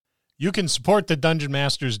You can support the Dungeon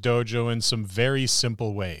Masters Dojo in some very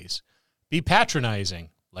simple ways. Be patronizing,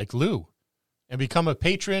 like Lou, and become a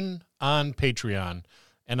patron on Patreon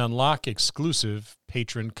and unlock exclusive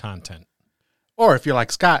patron content. Or if you're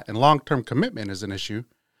like Scott and long-term commitment is an issue,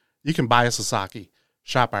 you can buy a Sasaki,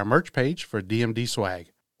 shop our merch page for DMD swag,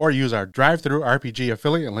 or use our Drive-Thru RPG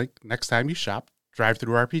affiliate link next time you shop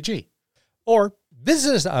Drive-Thru RPG. Or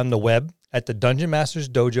visit us on the web at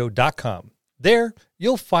thedungeonmastersdojo.com. There,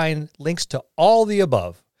 you'll find links to all the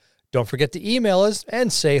above. Don't forget to email us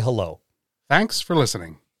and say hello. Thanks for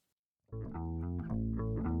listening.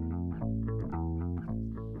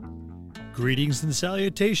 Greetings and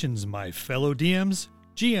salutations, my fellow DMs,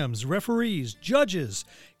 GMs, referees, judges,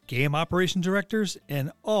 game operation directors,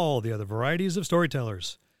 and all the other varieties of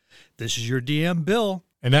storytellers. This is your DM, Bill.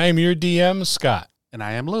 And I am your DM, Scott. And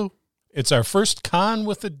I am Lou. It's our first con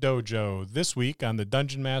with the dojo this week on the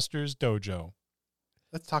Dungeon Masters Dojo.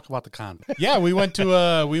 Let's talk about the con. Yeah, we went to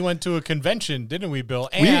a convention, didn't we, Bill?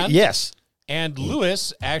 Yes. And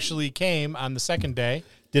Lewis actually came on the second day.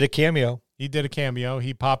 Did a cameo. He did a cameo.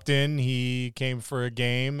 He popped in. He came for a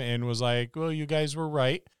game and was like, well, you guys were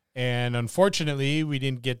right. And unfortunately, we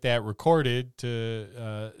didn't get that recorded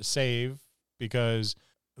to save because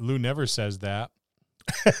Lou never says that.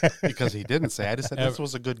 Because he didn't say. I just said this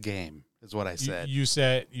was a good game, is what I said. You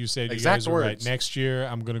said Exact you guys were words. right. Next year,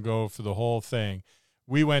 I'm going to go for the whole thing.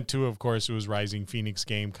 We went to, of course, it was Rising Phoenix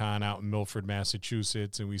Game Con out in Milford,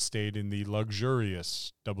 Massachusetts, and we stayed in the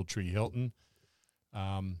luxurious Doubletree Hilton.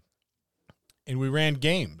 And we ran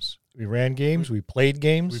games. We ran games. We played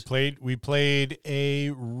games. We played a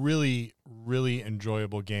really, really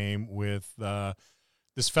enjoyable game with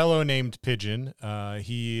this fellow named Pigeon.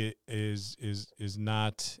 He is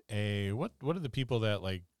not a what are the people that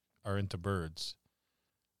like are into birds?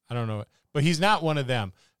 I don't know, but he's not one of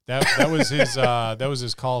them. That was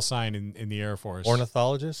his call sign in the Air Force.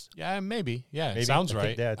 Ornithologist? Yeah, maybe. Yeah, Maybe. it sounds I think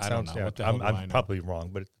right. that I don't know. yeah. What the hell do I I'm know? probably wrong,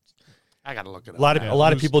 but I got to look it up. a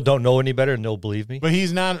lot of people don't know any better, and they'll believe me. But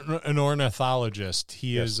he's not an ornithologist.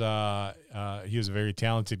 He Yes. is he is a very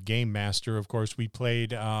talented game master. Of course, we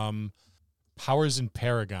played Powers and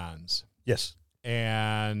Paragons. Yes.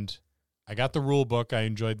 And I got the rule book. I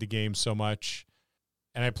enjoyed the game so much.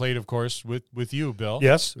 And I played, of course, with you, Bill.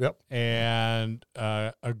 Yes. Yep. And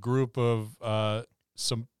a group of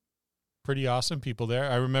some pretty awesome people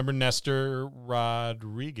there. I remember Nestor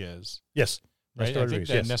Rodriguez. Yes. Right? Nestor I Rodriguez,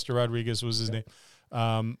 think that yes. Nestor Rodriguez was his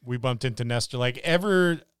name. We bumped into Nestor. I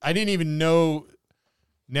didn't even know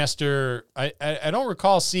Nestor. I don't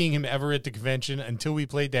recall seeing him ever at the convention until we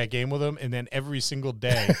played that game with him. And then every single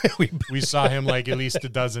day we saw him like at least a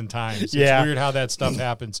dozen times. Yeah. It's weird how that stuff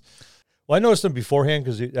happens. Well, I noticed him beforehand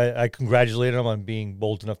because I congratulated him on being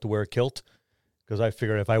bold enough to wear a kilt because I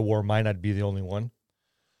figured if I wore mine, I'd be the only one.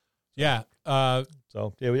 Yeah.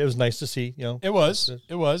 So it was nice to see, It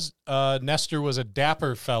was. Nestor was a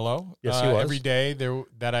dapper fellow. Yes, he was. Every day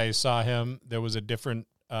that I saw him, there was a different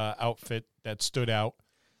outfit that stood out.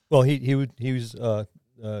 Well, he was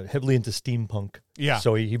heavily into steampunk. Yeah.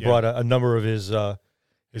 So he brought a number of his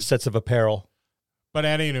sets of apparel. But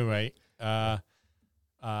at any rate,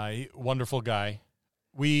 wonderful guy.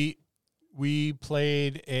 We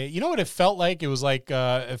played you know what it felt like? It was like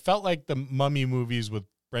it felt like the Mummy movies with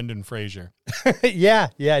Brendan Fraser. yeah,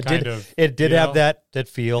 it Kind did. of, It did you have know? that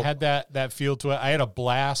feel. It had that feel to it. I had a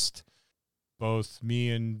blast. Both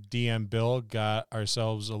me and DM Bill got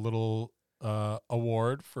ourselves a little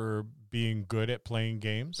award for being good at playing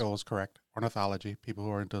games. Bill was correct. Ornithology, people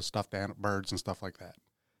who are into stuffed birds and stuff like that.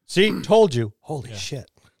 See, told you. Holy Yeah. shit!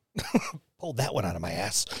 Pulled that one out of my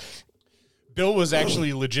ass. Bill was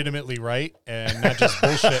actually legitimately right and not just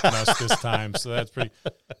bullshitting us this time. So that's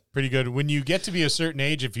pretty good. When you get to be a certain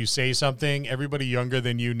age, if you say something, everybody younger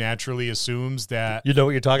than you naturally assumes that You know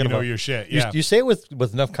what you're talking you know about. your shit. You- Yeah. You say it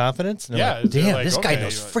with enough confidence. And Yeah, I'm like, they're damn, like, this guy okay,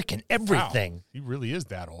 knows freaking everything. Wow, he really is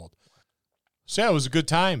that old. So yeah, it was a good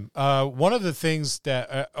time. One of the things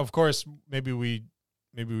that, of course, maybe we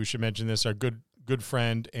should mention this. Our good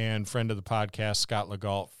friend and friend of the podcast, Scott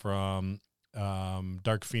Legault from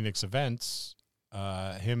Dark Phoenix Events.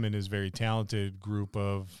 Him and his very talented group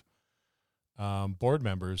of board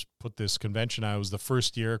members put this convention on. It was the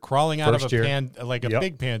first year, crawling out of a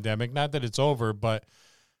big pandemic. Not that it's over, but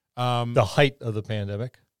The height of the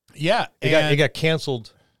pandemic. yeah, It got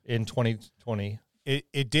canceled in 2020.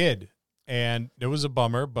 It did, and it was a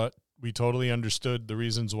bummer, but we totally understood the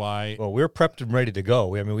reasons why. Well, we were prepped and ready to go.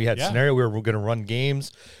 We had Yeah. scenario. We were going to run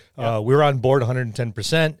games. Yeah. We were on board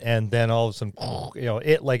 110%, and then all of a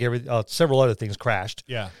sudden, several other things crashed,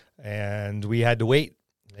 Yeah, and we had to wait.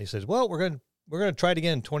 They said, "Well, we're going to try it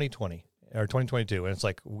again in 2020," or 2022, and it's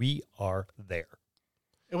like we are there.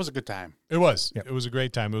 It was a good time. It was. Yep. It was a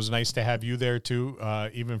great time. It was nice to have you there too,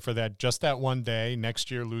 even for just that one day. Next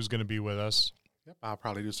year, Lou's going to be with us. Yep, I'll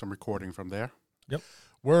probably do some recording from there.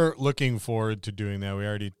 We're looking forward to doing that. We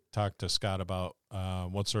already talked to Scott about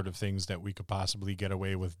what sort of things that we could possibly get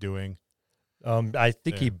away with doing. I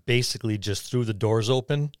think he basically just threw the doors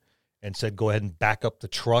open and said, "Go ahead and back up the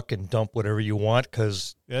truck and dump whatever you want."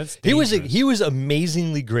 Because he was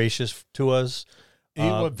amazingly gracious to us.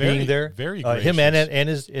 Being there, very gracious. Him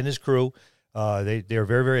and his crew, they were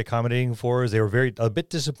very, very accommodating for us. They were a bit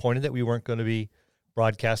disappointed that we weren't going to be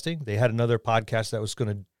broadcasting. They had another podcast that was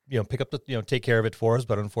going to pick up take care of it for us,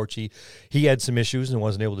 but unfortunately he had some issues and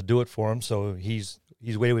wasn't able to do it for him. So he's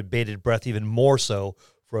waited with bated breath even more so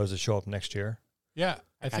for us to show up next year. Yeah,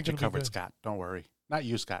 I think you covered, Scott. Don't worry. Not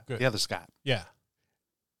you, Scott. Good. The other Scott. Yeah.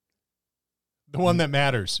 The one that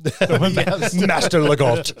matters. The one that Master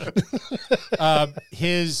Legault.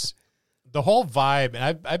 The whole vibe,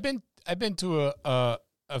 and I've been to a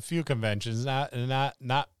few conventions,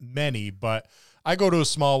 not many, but I go to a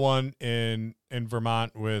small one in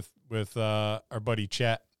Vermont with our buddy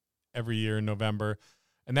Chet every year in November,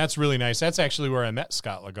 and that's really nice. That's actually where I met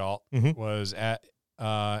Scott Legault. Was at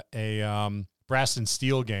a Brass and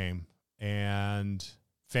Steel game, and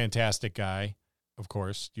fantastic guy. Of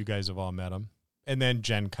course, you guys have all met him. And then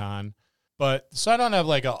Gen Con. So I don't have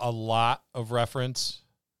like a lot of reference,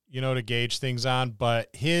 to gauge things on, but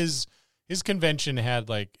his convention had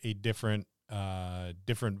like a different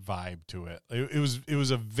vibe to it. It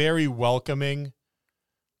was a very welcoming,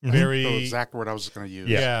 very the exact word I was going to use.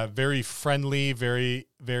 Yeah, very friendly, very,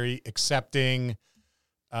 very accepting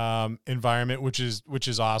environment, which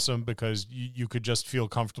is awesome because you could just feel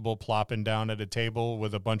comfortable plopping down at a table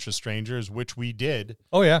with a bunch of strangers, which we did.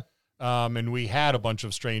 Oh yeah. And we had a bunch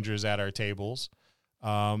of strangers at our tables,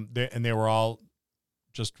 and they were all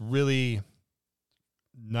just really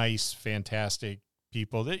nice, fantastic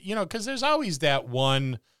people. That because there's always that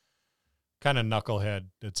one kind of knucklehead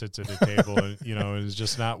that sits at a table, and is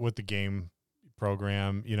just not with the game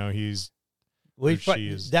program.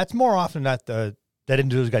 That's more often not that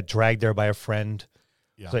individual got dragged there by a friend,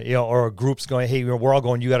 yeah. So, or a group's going, "Hey, we're all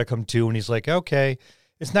going. You got to come too," and he's like, "Okay."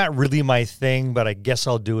 It's not really my thing, but I guess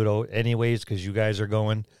I'll do it anyways because you guys are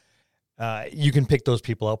going. You can pick those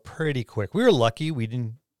people out pretty quick. We were lucky; we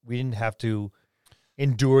didn't have to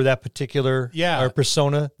endure that particular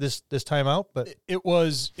persona this time out. But it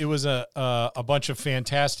was a bunch of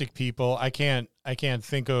fantastic people. I can't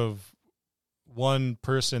think of one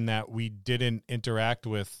person that we didn't interact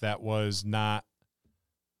with that was not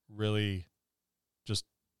really just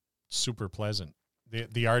super pleasant.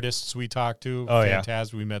 The artists we talked to,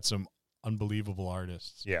 fantastic. Yeah. We met some unbelievable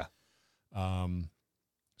artists. Yeah.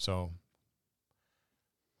 So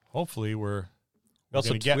hopefully we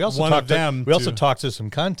also talked to some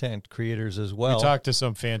content creators as well. We talked to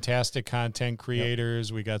some fantastic content creators.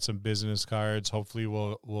 Yep. We got some business cards. Hopefully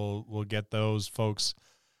we'll get those folks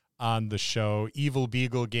on the show. Evil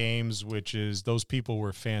Beagle Games, which is those people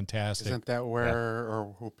were fantastic. Isn't that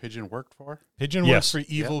or who Pigeon worked for? Pigeon worked for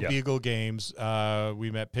Evil Beagle Games.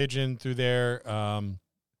 We met Pigeon through there.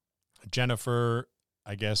 Jennifer,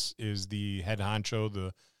 I guess, is the head honcho,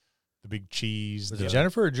 the big cheese. Was it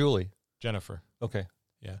Jennifer or Julie? Jennifer. Okay.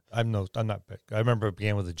 Yeah. I'm not big. I remember it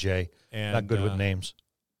began with a J. And, not good with names.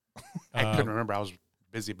 I couldn't remember. I was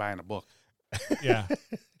busy buying a book. Yeah.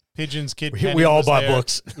 Pigeon's kid. We all bought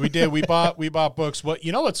books. We did. We bought books.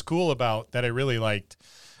 What's cool about that I really liked.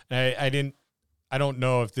 I don't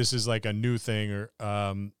know if this is like a new thing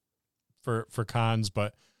or for cons,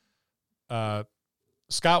 but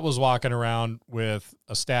Scott was walking around with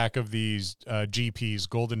a stack of these GPs,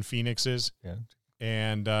 Golden Phoenixes. Yeah.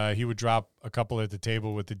 And he would drop a couple at the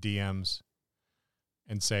table with the DMs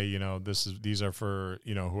and say, these are for,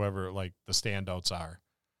 whoever like the standouts are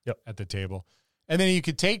at the table. And then you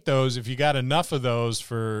could take those if you got enough of those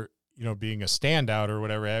for, being a standout or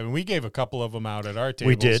whatever. I mean, we gave a couple of them out at our tables.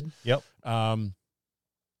 We did. Yep.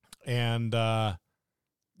 And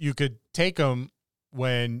you could take them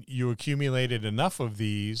when you accumulated enough of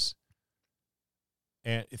these.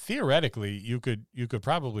 And theoretically, you could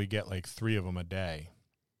probably get like 3 of them a day.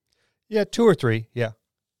 Yeah, 2 or 3. Yeah.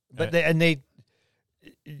 But he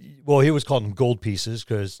was calling them gold pieces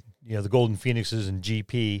because, the Golden Phoenixes and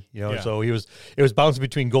GP, so it was bouncing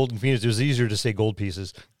between Golden Phoenix. It was easier to say gold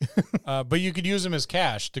pieces. But you could use them as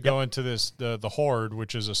cash to go into the Horde,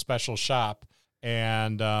 which is a special shop,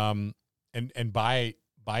 and buy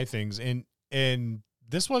things. And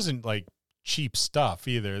this wasn't like cheap stuff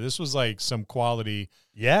either. This was like some quality.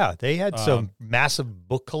 Yeah, they had some massive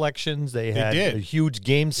book collections. They had huge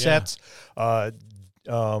game sets.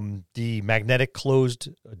 The magnetic closed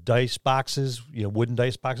dice boxes, wooden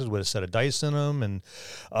dice boxes with a set of dice in them, and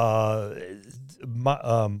I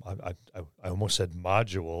almost said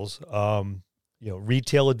modules.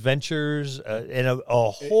 Retail adventures and a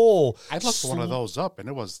whole. I looked one of those up, and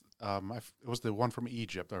it was the one from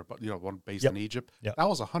Egypt, or one based in Egypt. Yep. That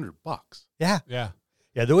was $100. Yeah.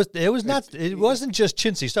 It wasn't just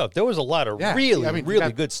chintzy stuff. There was a lot of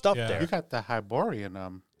really good stuff there. You got the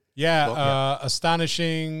Hyborian.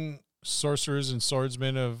 Astonishing Sorcerers and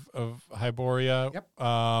Swordsmen of Hyboria. Yep.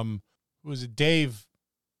 Who was it? Dave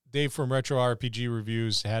from Retro RPG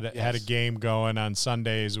Reviews had a game going on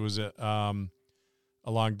Sundays. It was a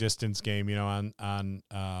long distance game, on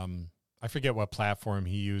I forget what platform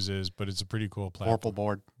he uses, but it's a pretty cool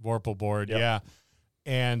platform. Vorpal board, yep. Yeah.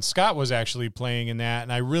 And Scott was actually playing in that,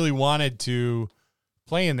 and I really wanted to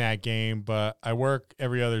play in that game, but I work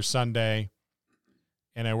every other Sunday,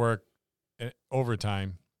 and I work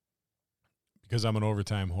overtime because I'm an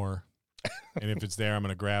overtime whore. And if it's there, I'm going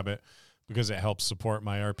to grab it because it helps support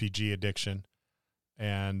my RPG addiction,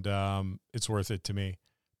 and it's worth it to me.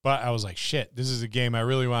 But I was like, shit, this is a game I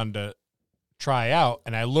really wanted to try out,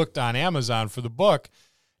 and I looked on Amazon for the book,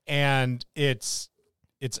 and it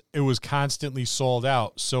was constantly sold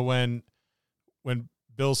out. So when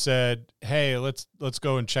Bill said, "Hey, let's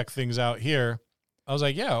go and check things out here," I was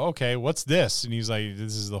like, "Yeah, okay. What's this?" And he's like,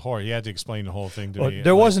 "This is the horror." He had to explain the whole thing to me.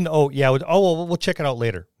 There wasn't. We'll check it out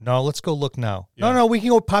later. No, let's go look now. Yeah. No, we can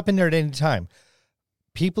go pop in there at any time.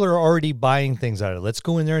 People are already buying things out of it. Let's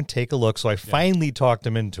go in there and take a look. So I finally talked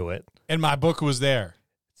them into it. And my book was there.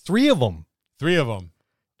 3 of them. 3 of them.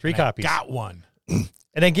 3 copies. I got one.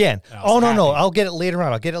 And again, happy. No, I'll get it later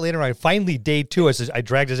on. Finally, day 2, I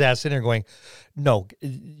dragged his ass in there going, no,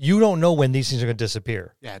 you don't know when these things are going to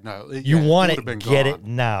disappear. Yeah, no. You want it, get it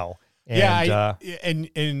now.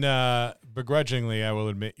 And, begrudgingly, I will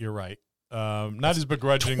admit you're right. Not as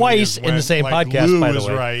begrudgingly twice as when, in the same like, podcast, Lou by the was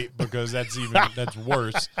way. right, because that's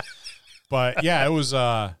worse. But yeah, it was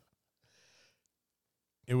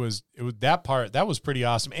that part that was pretty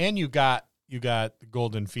awesome. And you got the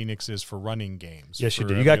Golden Phoenixes for running games. Yes, you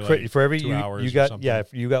did. You got for every 2 hours.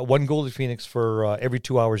 You got 1 Golden Phoenix for every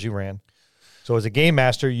 2 hours you ran. So as a game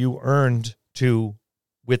master, you earned 2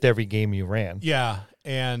 with every game you ran. Yeah,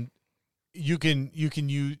 and you can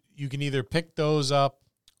either pick those up,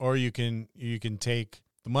 or you can take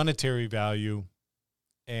the monetary value,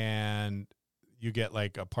 and you get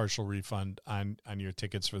like a partial refund on your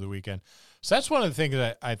tickets for the weekend. So that's one of the things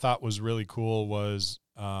that I thought was really cool. Was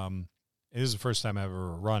it is the first time I've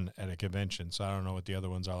ever run at a convention, so I don't know what the other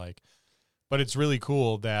ones are like. But it's really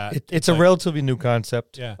cool that it's a relatively new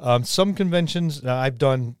concept. Yeah. Some conventions I've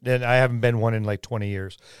done, and I haven't been one in like 20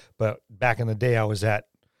 years, but back in the day I was at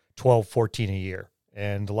 12, 14 a year.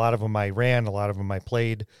 And a lot of them I ran, a lot of them I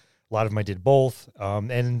played, a lot of them I did both.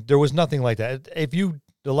 And there was nothing like that. A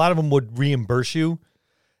lot of them would reimburse you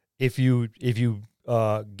if you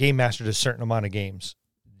game mastered a certain amount of games,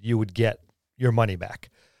 you would get your money back.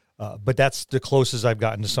 But that's the closest I've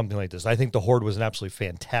gotten to something like this. I think the Horde was an absolutely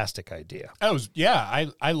fantastic idea.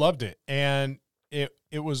 I loved it. And it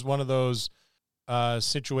was one of those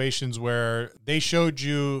situations where they showed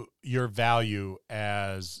you your value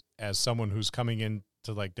as someone who's coming into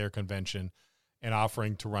like their convention and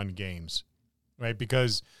offering to run games, right?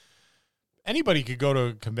 Because anybody could go to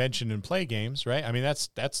a convention and play games, right? I mean,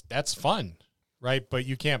 that's fun, right? But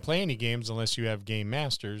you can't play any games unless you have game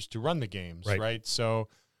masters to run the games, right? So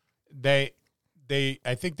I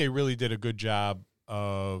think they really did a good job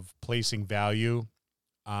of placing value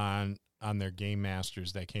on their game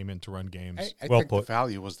masters that came in to run games. I think the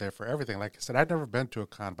value was there for everything. Like I said, I've never been to a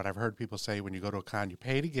con, but I've heard people say when you go to a con, you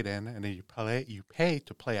pay to get in, and then you pay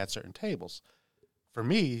to play at certain tables. For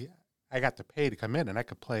me, I got to pay to come in, and I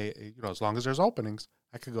could play. As long as there's openings,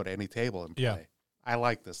 I could go to any table and play. Yeah. I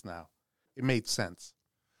like this now. It made sense.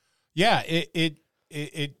 Yeah, it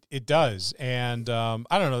does, and I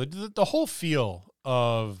don't know, the whole feel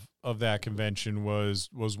of that convention was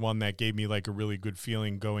one that gave me like a really good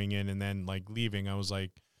feeling going in, and then like leaving. I was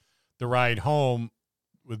like, the ride home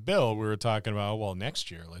with Bill, we were talking about, well, next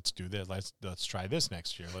year let's do this, let's try this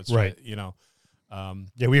next year, let's try, we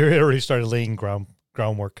already started laying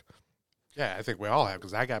groundwork. Yeah, I think we all have,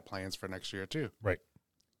 because I got plans for next year too. Right.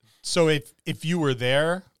 So if you were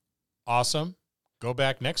there, awesome. Go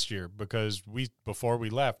back next year, because before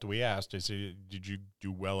we left, we asked, I said, did you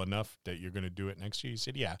do well enough that you're going to do it next year? He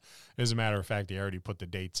said, yeah. As a matter of fact, he already put the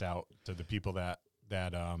dates out to the people that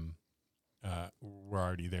we're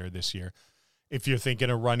already there this year. If you're thinking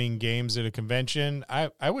of running games at a convention,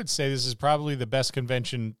 I would say this is probably the best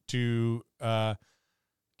convention to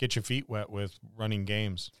get your feet wet with running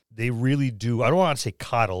games. They really do. I don't want to say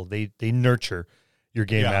coddle. They nurture your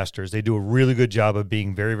game Yeah. masters. They do a really good job of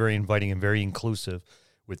being very, very inviting and very inclusive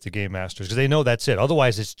with the game masters because they know that's it.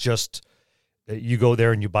 Otherwise, it's just you go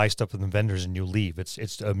there and you buy stuff from the vendors and you leave.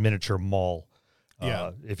 It's a miniature mall.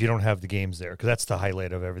 Yeah. If you don't have the games there, because that's the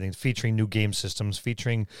highlight of everything. Featuring new game systems,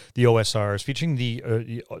 featuring the OSRs, featuring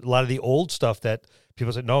a lot of the old stuff that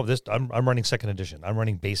people say, no, this I'm running second edition. I'm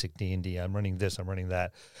running basic D&D. I'm running this. I'm running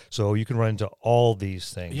that. So you can run into all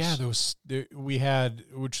these things. Yeah, we had,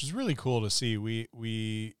 which was really cool to see.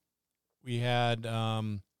 We had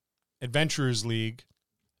Adventurers League,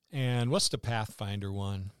 and what's the Pathfinder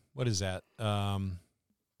one? What is that?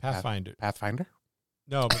 Pathfinder. Pathfinder?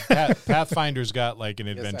 No, but Pathfinder's got like an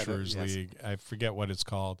Yes, I know, Adventurers yes. League. I forget what it's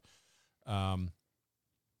called. And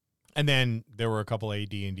then there were a couple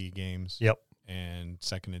AD&D games. Yep. And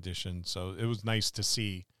second edition. So it was nice to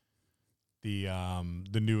see the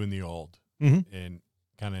new and the old Mm-hmm. and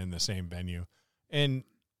kind of in the same venue. And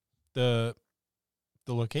the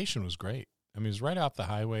location was great. I mean, it's right off the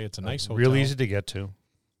highway. It's a nice hotel. Real easy to get to.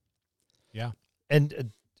 Yeah.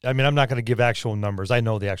 And I mean, I'm not going to give actual numbers. I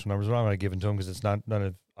know the actual numbers, but I'm not going to give them to them because it's not none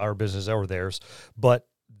of our business or theirs. But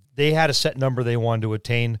they had a set number they wanted to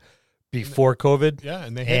attain before COVID. Yeah,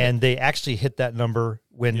 and they hit And they actually hit that number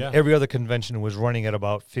when Yeah. every other convention was running at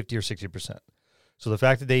about 50 or 60%. So the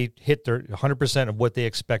fact that they hit their 100% of what they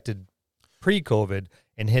expected pre-COVID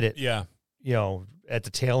and hit it, Yeah. at the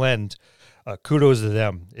tail end, kudos to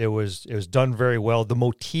them. It was done very well. The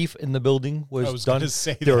motif in the building I was was done. going to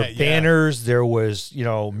say There were that. banners. There was,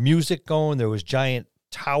 music going. There was giant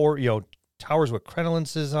towers with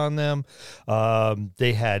crenolines on them.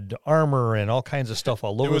 They had armor and all kinds of stuff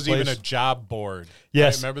all over There was the place. even a job board.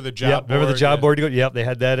 Yes. Right? Remember the job Yep, board? remember the job Yeah. board? Yep, they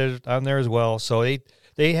had that on there as well. So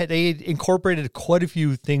they incorporated quite a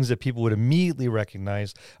few things that people would immediately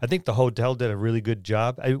recognize. I think the hotel did a really good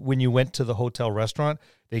job. When you went to the hotel restaurant,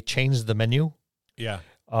 they changed the menu Yeah.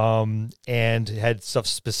 and had stuff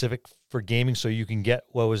specific for gaming, so you can get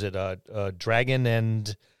dragon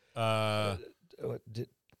and It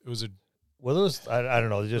was a I don't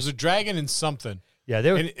know. it was a dragon and something. Yeah,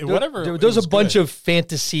 whatever, There it was a was bunch good. of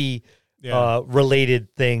fantasy Yeah.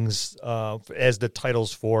 related things as the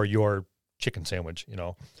titles for your chicken sandwich.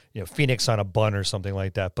 Phoenix on a bun or something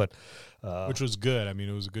like that. But Which was good. I mean,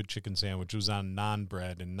 it was a good chicken sandwich. It was on naan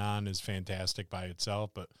bread, and naan is fantastic by itself.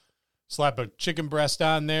 But slap a chicken breast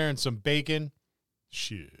on there and some bacon,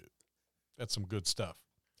 shit, that's some good stuff.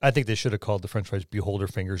 I think they should have called the French fries beholder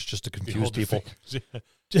fingers just to confuse Beholder people. fingers.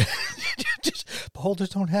 Beholders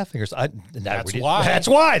don't have fingers. That's why. That's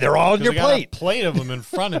why they're all on 'Cause your I got plate. a plate of them in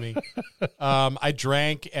front of me. I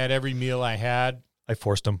drank at every meal I had, I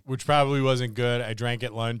forced them. which probably wasn't good. I drank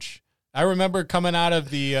at lunch. I remember coming out of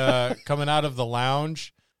the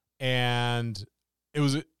lounge, and it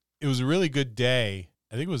was a really good day.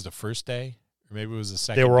 I think it was the first day, or maybe it was the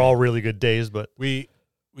second. They were day. all really good days, but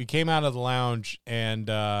We came out of the lounge, and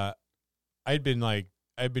I'd been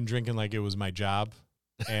drinking like it was my job,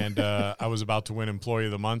 and I was about to win Employee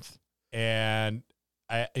of the Month, and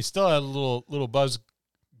I still had a little buzz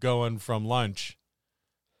going from lunch,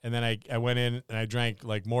 and then I went in and I drank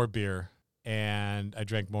like more beer, and I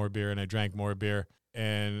drank more beer, and I drank more beer,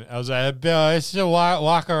 and I was like, Bill, I still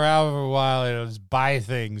walk around for a while and just buy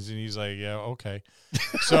things, and he's like, yeah, okay.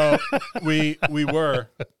 So we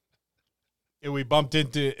bumped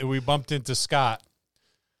into Scott,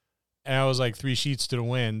 and I was like 3 sheets to the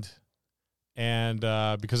wind, and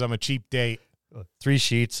because I'm a cheap date, 3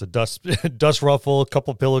 sheets, a dust ruffle, a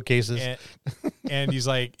couple pillowcases. and he's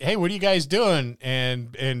like, "Hey, what are you guys doing?"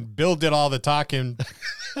 And Bill did all the talking.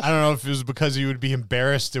 I don't know if it was because he would be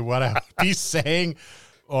embarrassed at what I'd be saying,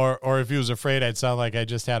 or if he was afraid I'd sound like I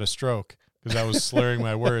just had a stroke because I was slurring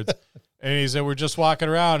my words. And he said, "We're just walking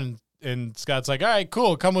around," and Scott's like, "All right,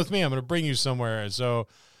 cool, come with me. I'm going to bring you somewhere." So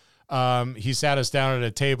he sat us down at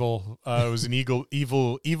a table. It was an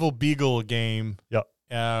evil beagle game. Yep.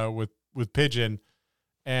 With Pigeon,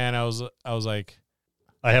 and I was like,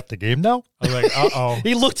 I have to game now? uh-oh.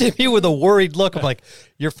 He looked at me with a worried look. I'm like,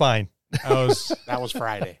 you're fine. That was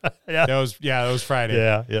Friday. That was Friday.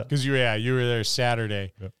 Yeah. Because you were there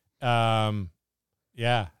Saturday. And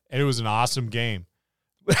it was an awesome game.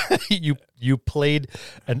 You played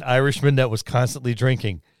an Irishman that was constantly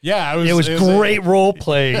drinking. Yeah, It was great role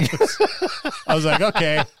playing. I was like,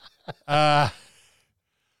 okay,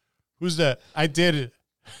 who's that? I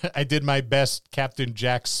did my best Captain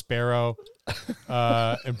Jack Sparrow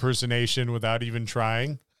impersonation without even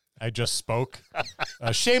trying. I just spoke.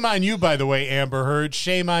 Shame on you, by the way, Amber Heard.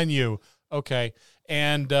 Shame on you. Okay.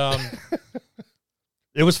 And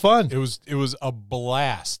It was fun. it was a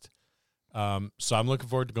blast. So I'm looking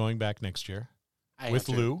forward to going back next year with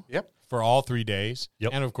am too. Lou. Yep. For all 3 days.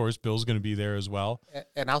 Yep. And, of course, Bill's going to be there as well.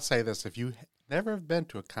 And I'll say this, if you never have been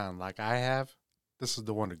to a con like I have, this is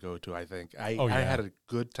the one to go to, I think. I had a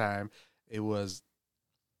good time. It was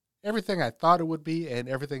everything I thought it would be and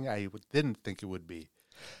everything I didn't think it would be.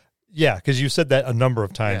 Yeah, because you said that a number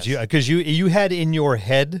of times. Yes. Because you had in your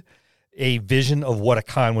head a vision of what a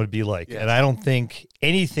con would be like. Yes. And I don't think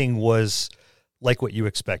anything was like what you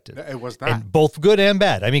expected. It was not. And both good and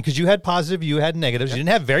bad. I mean, because you had positive, you had negatives. You didn't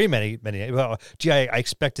have very many. Well, gee, I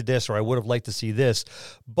expected this, or I would have liked to see this.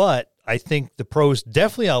 But I think the pros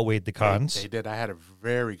definitely outweighed the cons. They did. I had a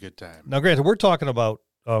very good time. Now, granted, we're talking about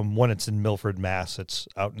one. It's in Milford, Mass. It's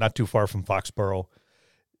out not too far from Foxborough.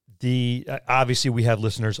 Obviously, we have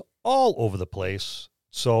listeners all over the place.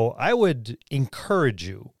 So I would encourage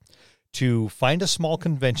you to find a small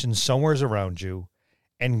convention somewhere around you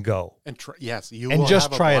and go. And yes, you And will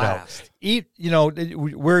just have a try blast. it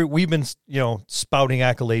out. We've been spouting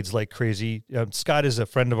accolades like crazy. Scott is a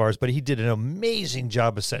friend of ours, but he did an amazing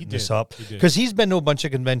job of setting this up He did. because he's been to a bunch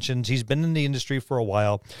of conventions. He's been in the industry for a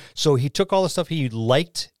while, so he took all the stuff he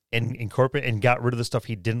liked and incorporated and got rid of the stuff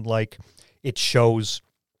he didn't like. It shows.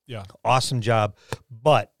 Yeah. Awesome job,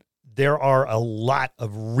 but there are a lot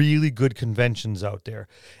of really good conventions out there.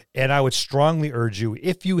 And I would strongly urge you,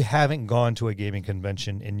 if you haven't gone to a gaming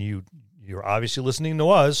convention and you're obviously listening to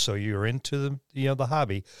us, so you're into the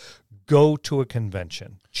hobby, go to a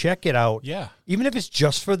convention. Check it out. Yeah. Even if it's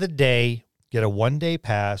just for the day, get a 1-day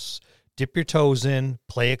pass, dip your toes in,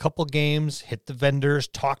 play a couple games, hit the vendors,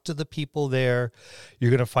 talk to the people there.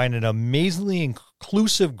 You're going to find an amazingly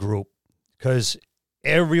inclusive group because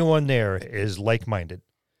everyone there is like-minded.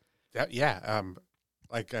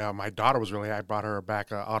 My daughter was I brought her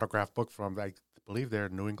back an autographed book from, I believe they're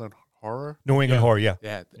New England Horror. New England Horror, yeah.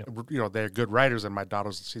 Yeah. They're good writers, and my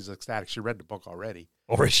she's ecstatic. She read the book already.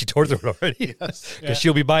 Or she tore through it already. Yes. Because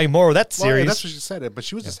she'll be buying more of that Well, series. that's what she said, but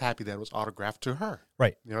she was just happy that it was autographed to her.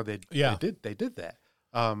 Right. They did that.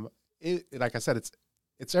 Like I said,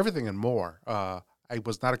 it's everything and more. I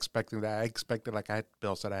was not expecting that. I expected, like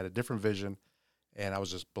Bill said, I had a different vision, and I was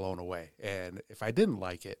just blown away. And if I didn't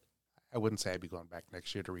like it, I wouldn't say I'd be going back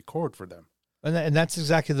next year to record for them. And that's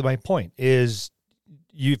exactly my point is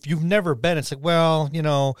if you've never been, it's like, well,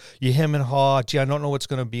 you hem and haw. Gee, I don't know what's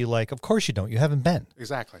going to be like. Of course you don't. You haven't been.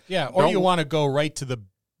 Exactly. Yeah, or you want to go right to the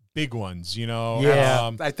big ones,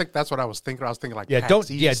 Yeah. I think that's what I was thinking. I was thinking like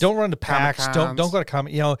Don't run to PAX. Comic-Cons. Don't go to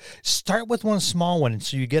Comic. Start with one small one,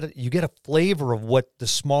 so you get a flavor of what the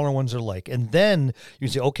smaller ones are like, and then you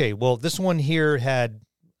say, okay, well, this one here had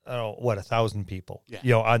 1,000 people.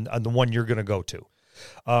 Yeah. On the one you're going to go to.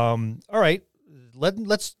 All right.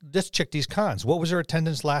 Let's check these cons. What was their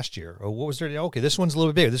attendance last year? Or what was their? Okay, this one's a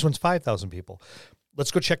little bit bigger. This one's 5,000 people.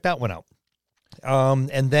 Let's go check that one out.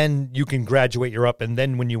 And then you can graduate your up. And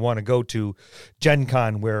then when you want to go to Gen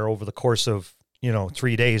Con, where over the course of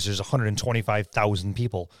 3 days, there's 125,000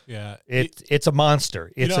 people. Yeah. It's a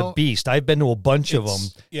monster. It's a beast. I've been to a bunch of them.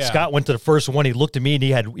 Yeah. Scott went to the first one. He looked at me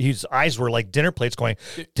and his eyes were like dinner plates going,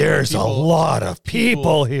 there's a lot of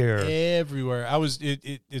people here. Everywhere.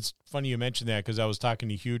 It's funny you mentioned that because I was talking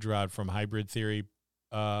to Huge Rod from Hybrid Theory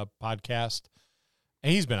podcast,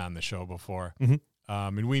 and he's been on the show before. Mm-hmm.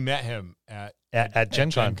 And we met him at Gen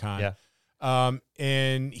Con. Yeah.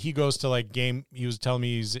 And he goes to he was telling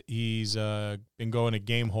me he's been going to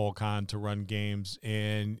Gamehole Con to run games,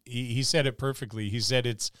 and he said it perfectly. He said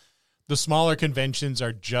the smaller conventions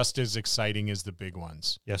are just as exciting as the big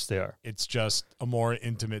ones. Yes, they are. It's just a more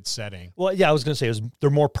intimate setting. Well, yeah, I was going to say they're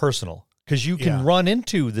more personal because you can run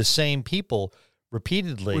into the same people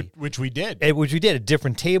repeatedly, which we did. At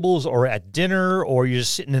different tables or at dinner, or you're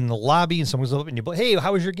just sitting in the lobby and someone's up and you, hey,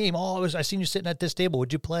 how was your game? Oh, I seen you sitting at this table.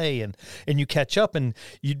 Would you play? And you catch up, and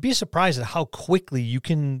you'd be surprised at how quickly you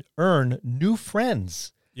can earn new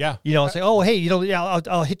friends. Yeah. Say, oh, hey,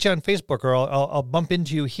 I'll hit you on Facebook, or I'll bump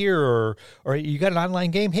into you here, or you got an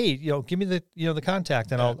online game. Hey, give me the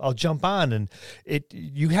contact, and I'll jump on. And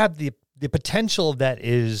you have the potential of that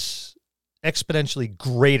is exponentially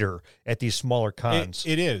greater at these smaller cons.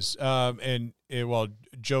 It is. Joey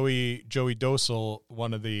Dosel,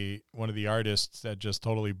 one of the artists that just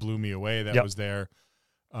totally blew me away that was there.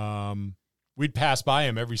 We'd pass by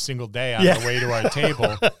him every single day on the way to our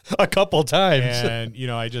table. A couple times. And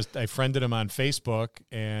I friended him on Facebook,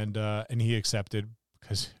 and he accepted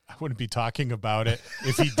because I wouldn't be talking about it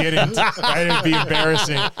if he didn't. Right? It'd be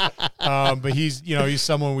embarrassing. But he's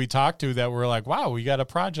someone we talked to that we're like, wow, we got a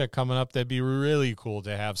project coming up that'd be really cool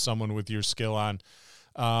to have someone with your skill on.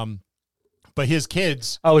 But his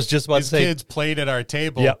kids, I was just about to say, kids played at our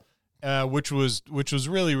table, Yep. which was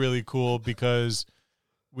really, really cool because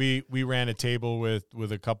we ran a table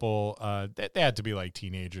with a couple. They had to be like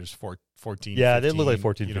teenagers, 14. Yeah, 15, they look like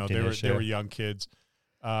 14, 15 they were young kids,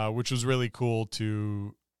 which was really cool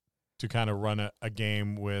to kind of run a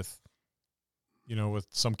game with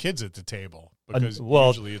some kids at the table because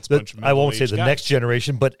usually it's a bunch of I won't say middle-aged the guys. next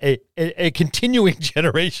generation, but a continuing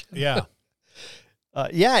generation. Yeah.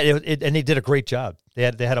 And they did a great job. They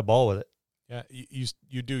had a ball with it. Yeah,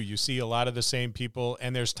 you do. You see a lot of the same people,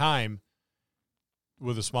 and there's time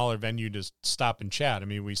with a smaller venue to stop and chat. I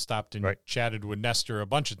mean, we stopped and chatted with Nestor a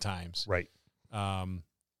bunch of times. Right. So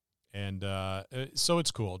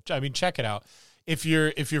it's cool. I mean, check it out. If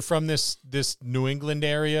you're from this New England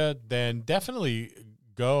area, then definitely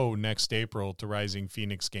go next April to Rising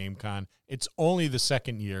Phoenix Game Con. It's only the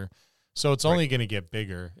second year, so it's only going to get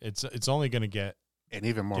bigger. It's only going to get And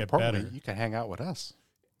even more get importantly, better. you can hang out with us.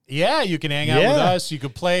 Yeah, you can hang out with us. You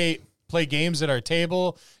could play games at our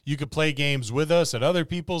table. You could play games with us at other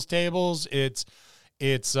people's tables. It's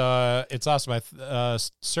awesome.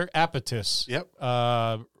 Sir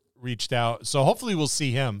Apatis reached out, so hopefully we'll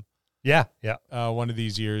see him. Yeah. One of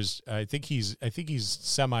these years. I think he's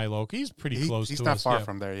semi local. He's pretty close. He's to not us. far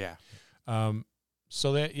from there. Yeah.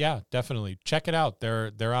 So that definitely check it out.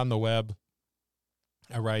 They're on the web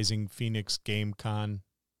at risingphoenixgamecon.com.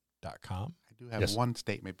 I do have one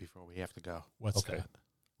statement before we have to go. What's that?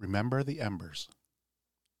 Remember the embers.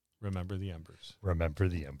 Remember the embers. Remember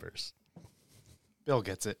the embers. Bill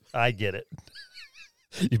gets it. I get it.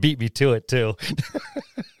 You beat me to it, too.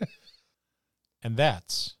 And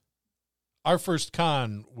that's our first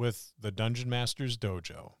con with the Dungeon Masters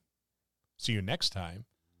Dojo. See you next time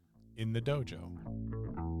in the dojo.